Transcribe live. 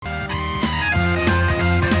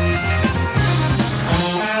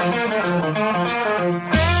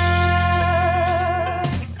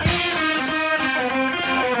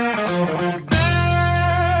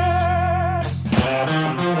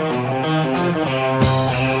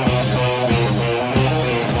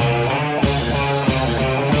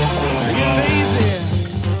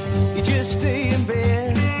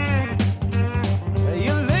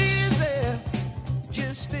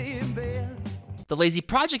Lazy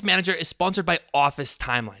Project Manager is sponsored by Office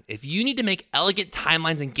Timeline. If you need to make elegant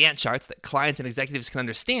timelines and Gantt charts that clients and executives can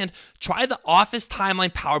understand, try the Office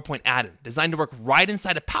Timeline PowerPoint add-in. Designed to work right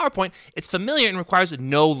inside of PowerPoint, it's familiar and requires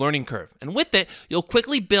no learning curve. And with it, you'll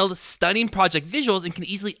quickly build stunning project visuals and can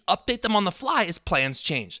easily update them on the fly as plans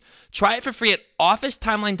change. Try it for free at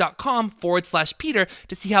officetimeline.com/Peter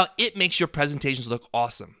to see how it makes your presentations look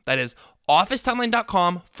awesome. That is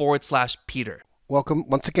officetimeline.com/Peter. Welcome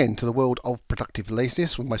once again to the world of productive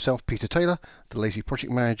laziness with myself, Peter Taylor, the Lazy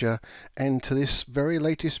Project Manager, and to this very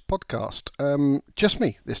latest podcast. Just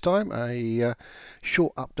me this time, a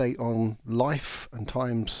short update on life and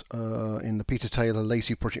times in the Peter Taylor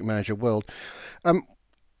Lazy Project Manager world.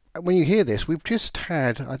 When you hear this, we've just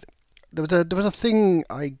had, there was a thing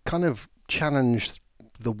I kind of challenged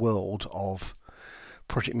the world of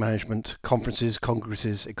project management, conferences,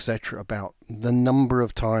 congresses, etc., about the number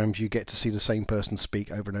of times you get to see the same person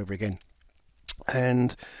speak over and over again.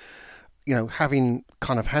 And, you know, having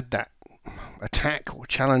kind of had that attack or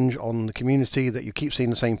challenge on the community that you keep seeing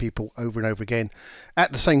the same people over and over again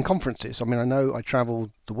at the same conferences. I mean, I know I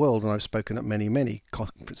traveled the world and I've spoken at many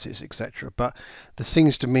conferences, etc., but there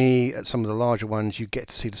seems to me at some of the larger ones you get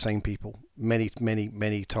to see the same people many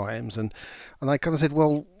times. And I kind of said,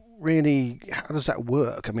 well, really, how does that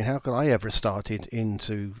work? I mean, how could I ever have started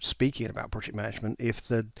into speaking about project management if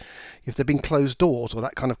there'd been closed doors or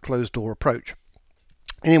that kind of closed door approach?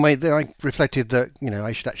 Anyway, then I reflected that, you know,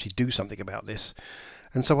 I should actually do something about this.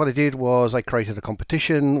 And so what I did was I created a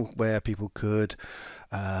competition where people could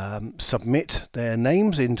submit their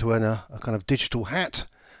names into a kind of digital hat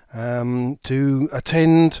to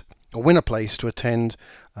attend or win a place to attend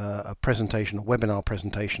a presentation, a webinar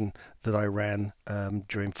presentation that I ran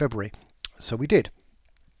during February. So we did.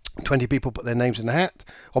 20 people put their names in the hat,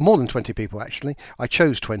 or more than 20 people actually. I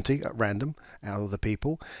chose 20 at random out of the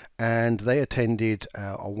people, and they attended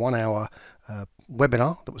a 1 hour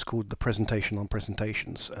webinar that was called the Presentation on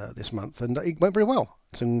Presentations this month, and it went very well.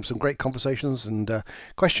 Some great conversations and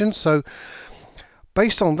questions. So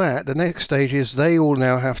based on that, the next stage is they all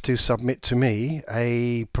now have to submit to me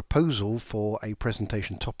a proposal for a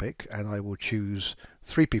presentation topic, and I will choose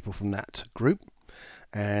 3 people from that group,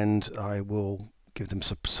 and I will give them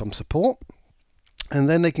some support, and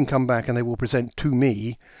then they can come back and they will present to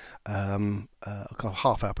me a kind of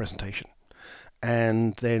half-hour presentation.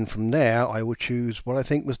 And then from there, I will choose what I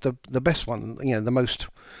think was the best one, you know, the most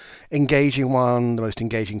engaging one, the most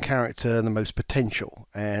engaging character, the most potential.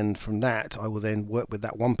 And from that, I will then work with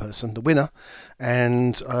that one person, the winner,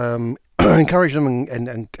 and encourage them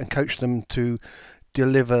and coach them to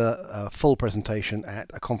deliver a full presentation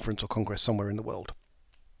at a conference or congress somewhere in the world.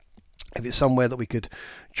 If it's somewhere that we could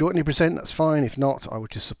jointly present, that's fine. If not, I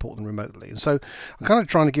would just support them remotely. And so I'm kind of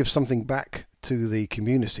trying to give something back to the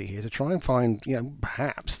community here to try and find, you know,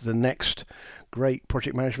 perhaps the next great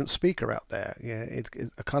project management speaker out there. Yeah, it's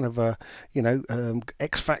a kind of a, you know,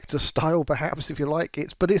 X Factor style, perhaps, if you like.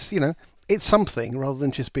 It's, you know, it's something rather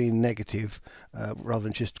than just being negative, rather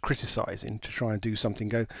than just criticizing, to try and do something.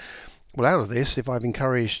 Go, well, out of this, if I've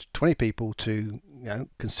encouraged 20 people to, you know,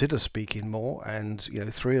 consider speaking more, and, you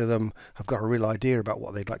know, 3 of them have got a real idea about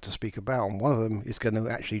what they'd like to speak about, and 1 of them is going to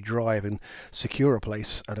actually drive and secure a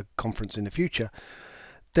place at a conference in the future,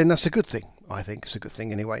 then that's a good thing. I think it's a good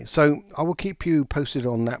thing anyway. So I will keep you posted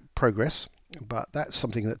on that progress, but that's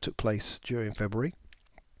something that took place during February.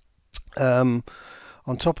 On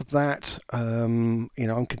top of that, you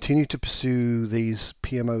know, I'm continuing to pursue these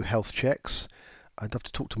PMO health checks. I'd love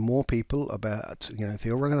to talk to more people about, you know, if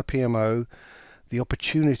you're running a PMO, the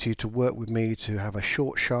opportunity to work with me to have a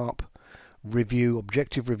short, sharp review,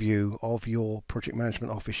 objective review of your project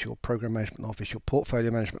management office, your program management office, your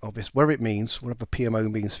portfolio management office, whatever it means, whatever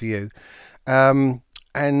PMO means for you,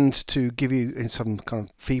 and to give you some kind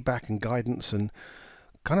of feedback and guidance and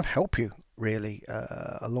kind of help you really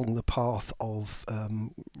along the path of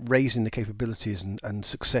raising the capabilities and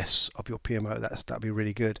success of your PMO. That'd be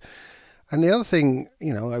really good. And the other thing,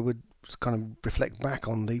 you know, I would kind of reflect back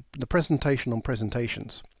on the presentation on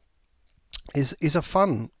presentations is a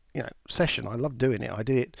fun, you know, session. I love doing it. I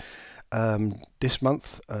did it this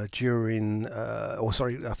month during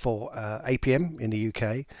for APM in the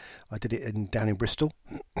UK. I did it down in Bristol,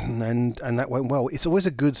 and that went well. It's always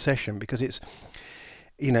a good session because it's,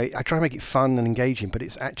 you know, I try to make it fun and engaging, but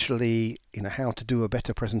it's actually, you know, how to do a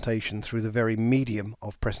better presentation through the very medium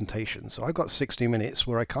of presentation. So I've got 60 minutes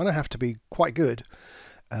where I kind of have to be quite good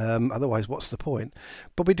Otherwise, what's the point?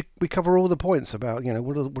 But we cover all the points about,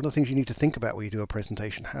 what are the things you need to think about when you do a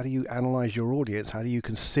presentation? How do you analyze your audience? How do you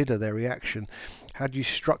consider their reaction? How do you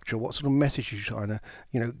structure? What sort of message are you trying to,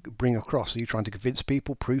 bring across? Are you trying to convince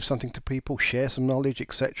people, prove something to people, share some knowledge,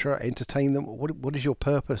 etc., entertain them? What is your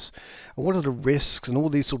purpose? And what are the risks? And all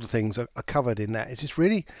these sort of things are covered in that. It's just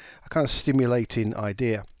really a kind of stimulating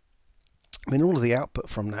idea. I mean, all of the output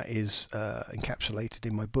from that is encapsulated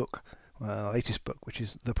in my book. Latest book, which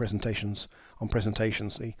is the presentations,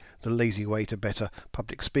 the lazy way to better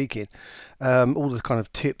public speaking, all the kind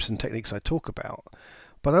of tips and techniques I talk about.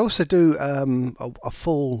 But I also do a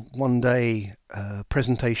full one-day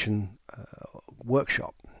presentation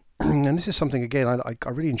workshop, and this is something again I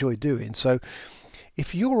really enjoy doing. So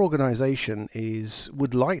if your organization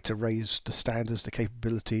would like to raise the standards, the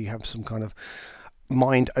capability, have some kind of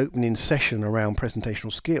mind-opening session around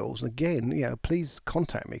presentational skills, again, please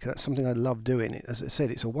contact me, because that's something I love doing. As I said,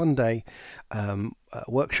 it's a one-day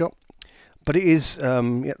workshop, but it is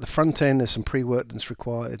at the front end. There's some pre-work that's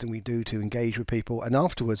required, and we do to engage with people. And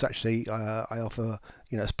afterwards, actually, I offer,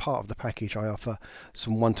 as part of the package, I offer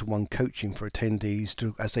some one-to-one coaching for attendees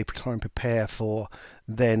as they try and prepare for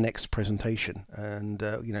their next presentation, and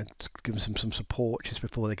to give them some support just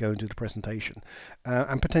before they go and do the presentation,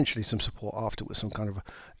 and potentially some support afterwards, some kind of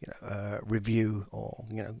review or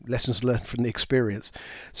lessons learned from the experience.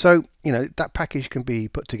 So that package can be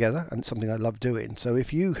put together, and it's something I love doing. So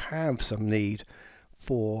if you have some need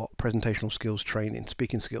for presentational skills training,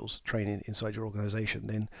 speaking skills training inside your organization,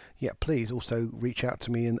 then please also reach out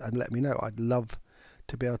to me and let me know. I'd love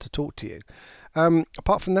to be able to talk to you.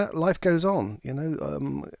 Apart from that, life goes on.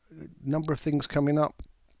 Number of things coming up.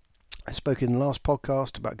 I spoke in the last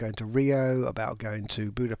podcast about going to Rio, about going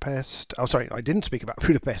to Budapest. Oh, sorry, I didn't speak about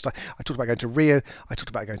Budapest. I talked about going to Rio. I talked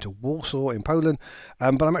about going to Warsaw in Poland.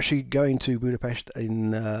 But I'm actually going to Budapest in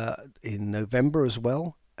November as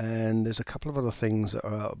well. And there's a couple of other things that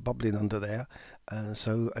are bubbling under there.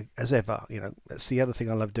 So as ever, that's the other thing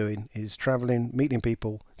I love doing, is traveling, meeting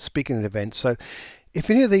people, speaking at events. So if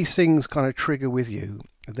any of these things kind of trigger with you,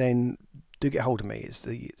 then do get hold of me. It's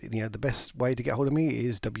the best way to get hold of me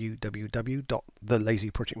is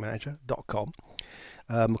www.thelazyprojectmanager.com.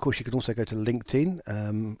 Of course, you can also go to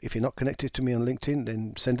LinkedIn. If you're not connected to me on LinkedIn,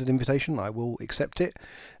 then send an invitation. I will accept it.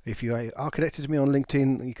 If you are connected to me on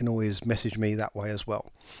LinkedIn, you can always message me that way as well.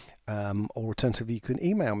 Or alternatively, you can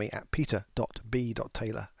email me at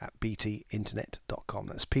peter.b.taylor@btinternet.com.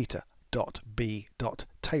 That's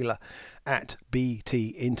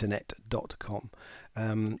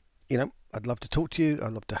peter.b.taylor@btinternet.com. I'd love to talk to you.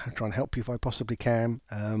 I'd love to try and help you if I possibly can.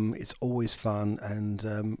 It's always fun, and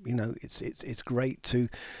it's great to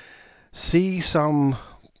see some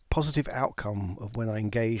positive outcome of when I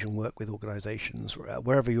engage and work with organizations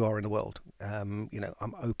wherever you are in the world. I'm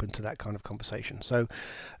open to that kind of conversation. So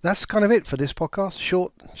that's kind of it for this podcast.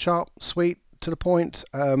 Short, sharp, sweet, to the point.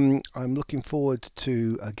 I'm looking forward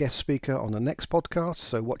to a guest speaker on the next podcast,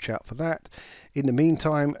 so watch out for that. In the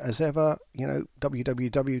meantime, as ever,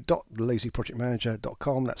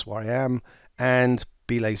 www.thelazyprojectmanager.com. That's where I am, and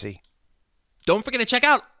be lazy. Don't forget to check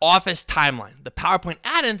out Office Timeline, the PowerPoint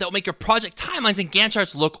add-in that will make your project timelines and Gantt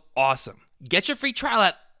charts look awesome. Get your free trial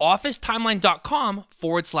at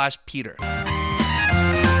officetimeline.com/Peter.